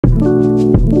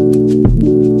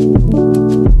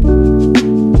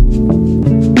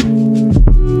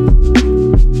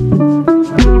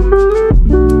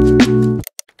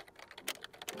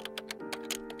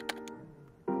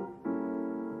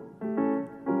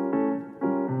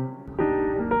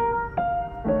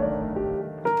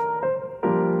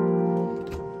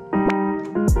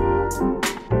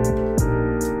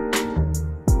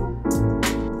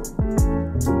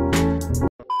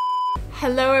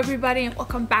Hello everybody and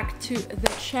welcome back to the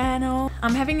channel.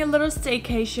 I'm having a little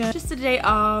staycation, just a day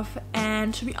off,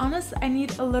 and to be honest I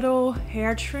need a little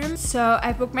hair trim, so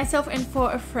I booked myself in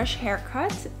for a fresh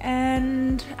haircut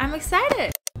and I'm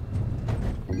excited.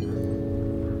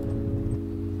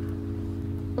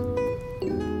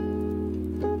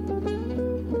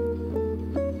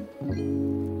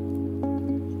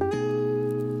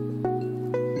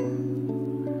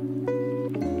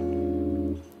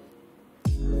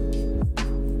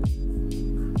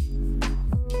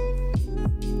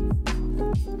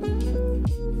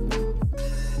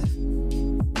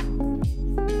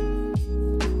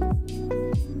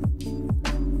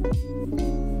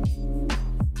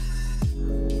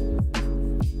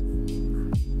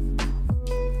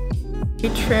 We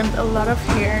trimmed a lot of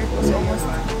hair. It was almost...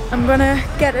 I'm gonna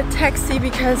get a taxi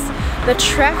because the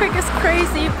traffic is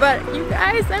crazy, but you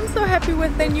guys, I'm so happy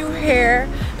with the new hair.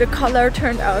 The color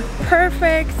turned out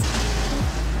perfect.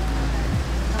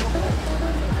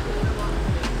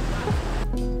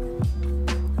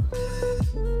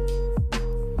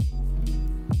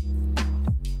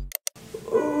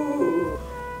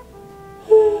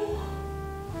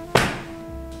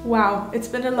 Wow, it's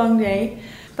been a long day.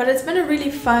 But it's been a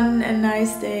really fun and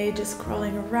nice day, just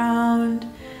crawling around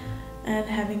and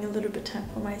having a little bit of time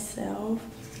for myself.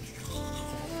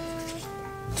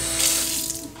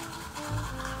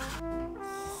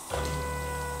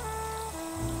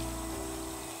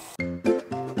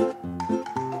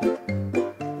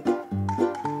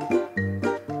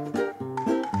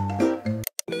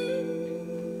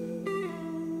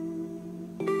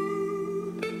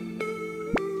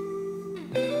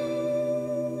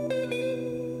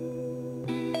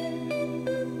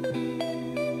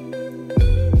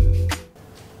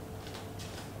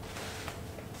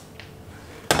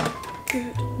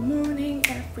 Good morning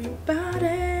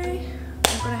everybody!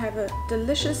 I'm gonna have a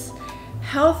delicious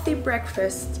healthy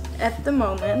breakfast at the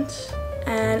moment,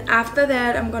 and after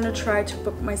that I'm gonna try to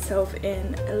book myself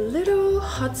in a little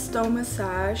hot stone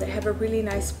massage. They have a really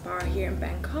nice spa here in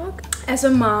Bangkok. As a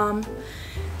mom,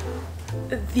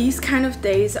 these kind of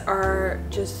days are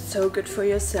just so good for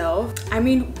yourself. I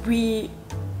mean, we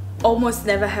almost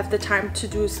never have the time to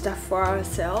do stuff for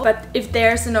ourselves, but if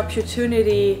there's an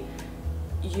opportunity,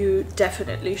 you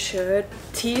definitely should.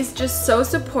 T is just so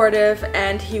supportive,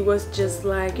 and he was just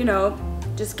like, you know,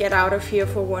 just get out of here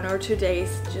for 1 or 2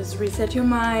 days, just reset your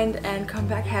mind and come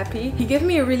back happy. He gave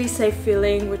me a really safe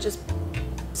feeling, which is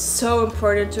so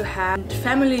important to have.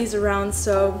 Family is around,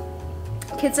 so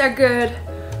kids are good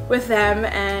with them,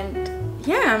 and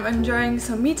yeah, I'm enjoying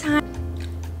some me time.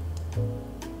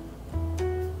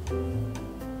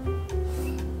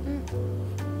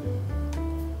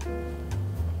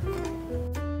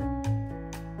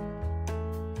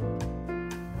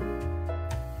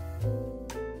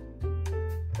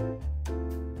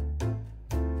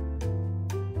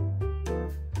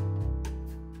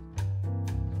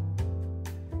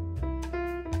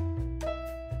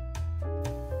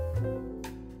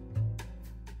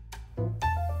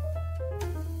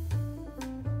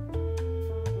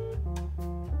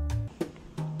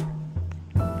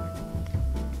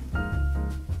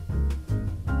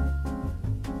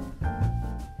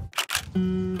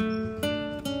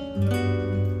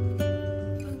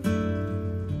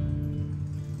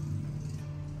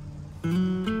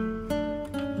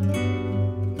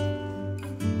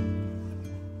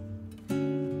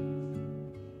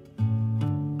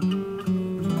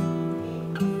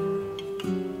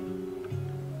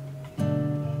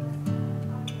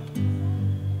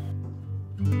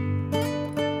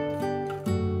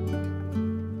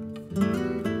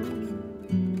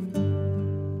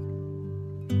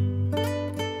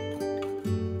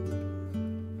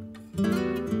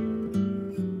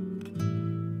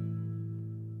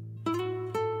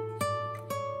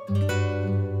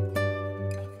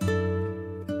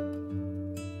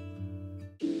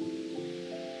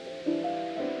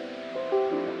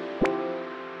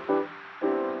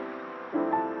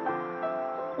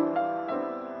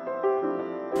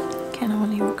 Can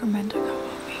only recommend to come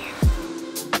over here.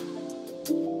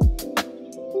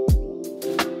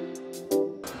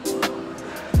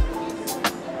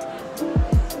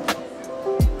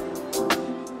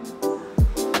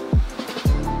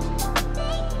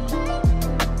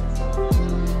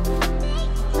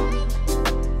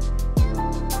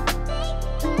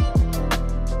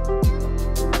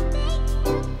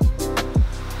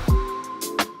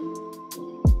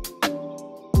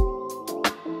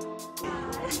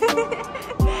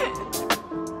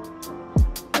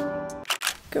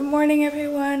 Good morning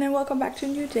everyone and welcome back to a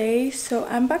new day. So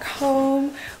I'm back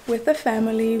home with the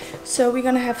family. So we're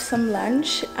gonna have some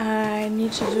lunch. I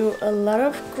need to do a lot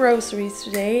of groceries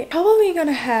today. Probably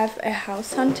gonna have a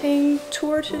house hunting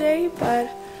tour today, but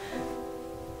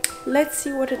let's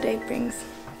see what the day brings.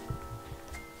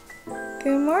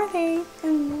 Good morning.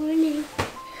 Good morning.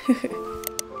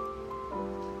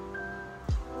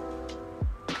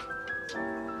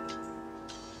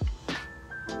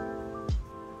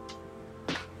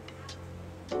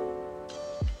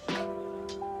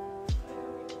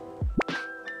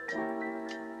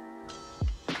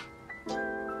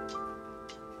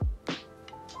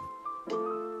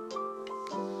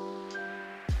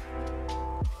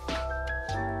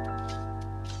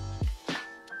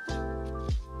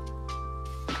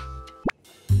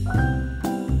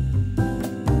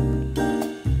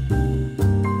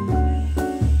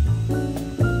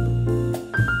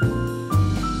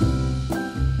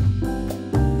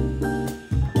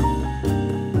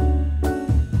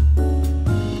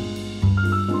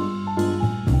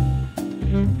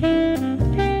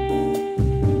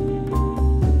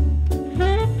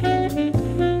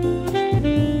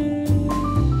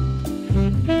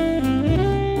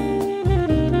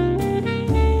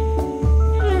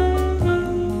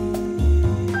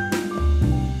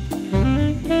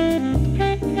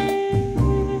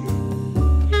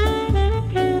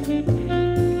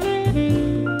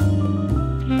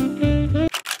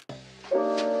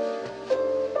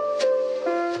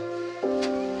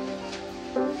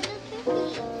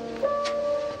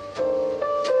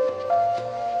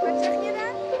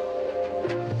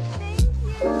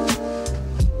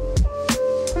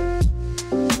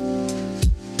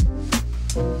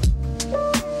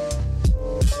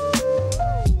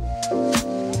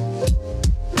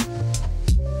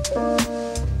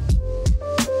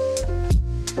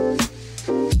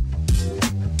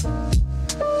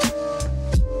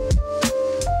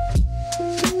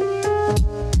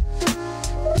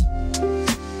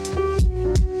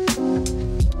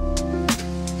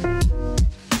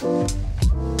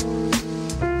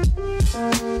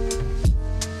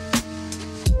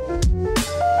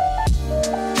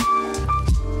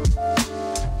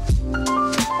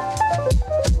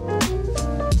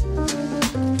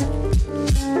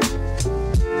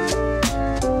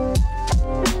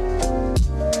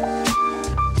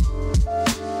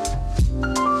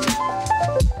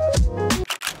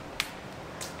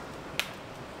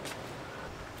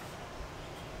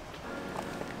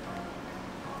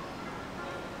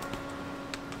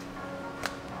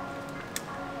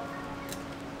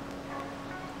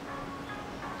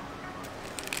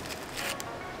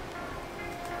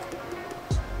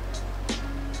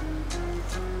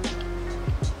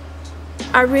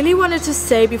 I really wanted to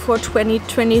say before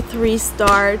 2023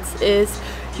 starts is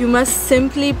you must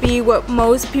simply be what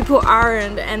most people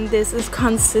aren't, and this is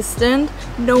consistent.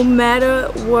 No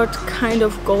matter what kind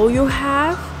of goal you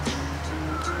have,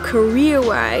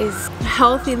 career-wise,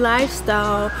 healthy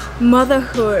lifestyle,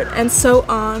 motherhood, and so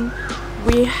on,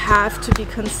 we have to be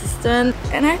consistent.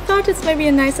 And I thought it's maybe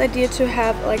a nice idea to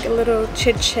have like a little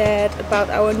chit chat about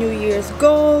our New Year's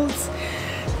goals.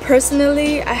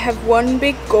 Personally, I have one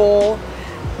big goal,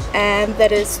 and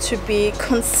that is to be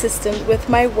consistent with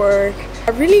my work.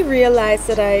 I really realized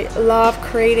that I love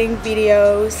creating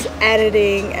videos,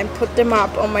 editing, and put them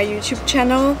up on my YouTube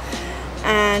channel,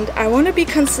 and I want to be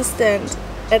consistent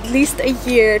at least a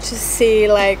year to see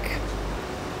like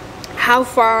how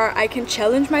far I can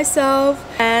challenge myself.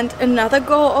 And another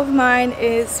goal of mine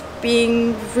is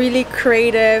being really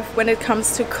creative when it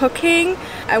comes to cooking.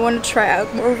 I want to try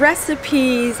out more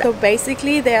recipes. So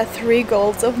basically there are 3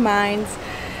 goals of mine: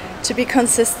 to be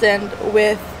consistent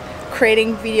with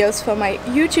creating videos for my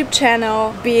YouTube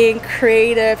channel, being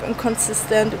creative and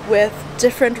consistent with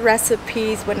different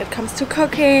recipes when it comes to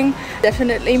cooking.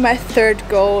 Definitely my 3rd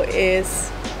goal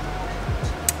is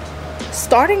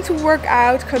starting to work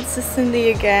out consistently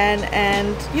again,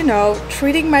 and you know,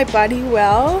 treating my body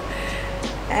well.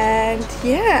 And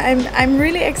yeah, I'm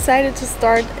really excited to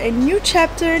start a new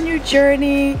chapter, a new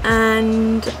journey,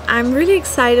 and I'm really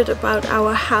excited about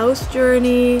our house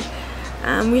journey.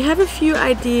 We have a few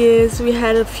ideas, we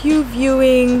had a few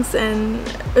viewings and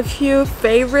a few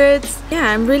favorites. Yeah,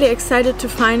 I'm really excited to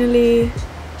finally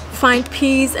find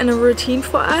peace and a routine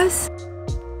for us.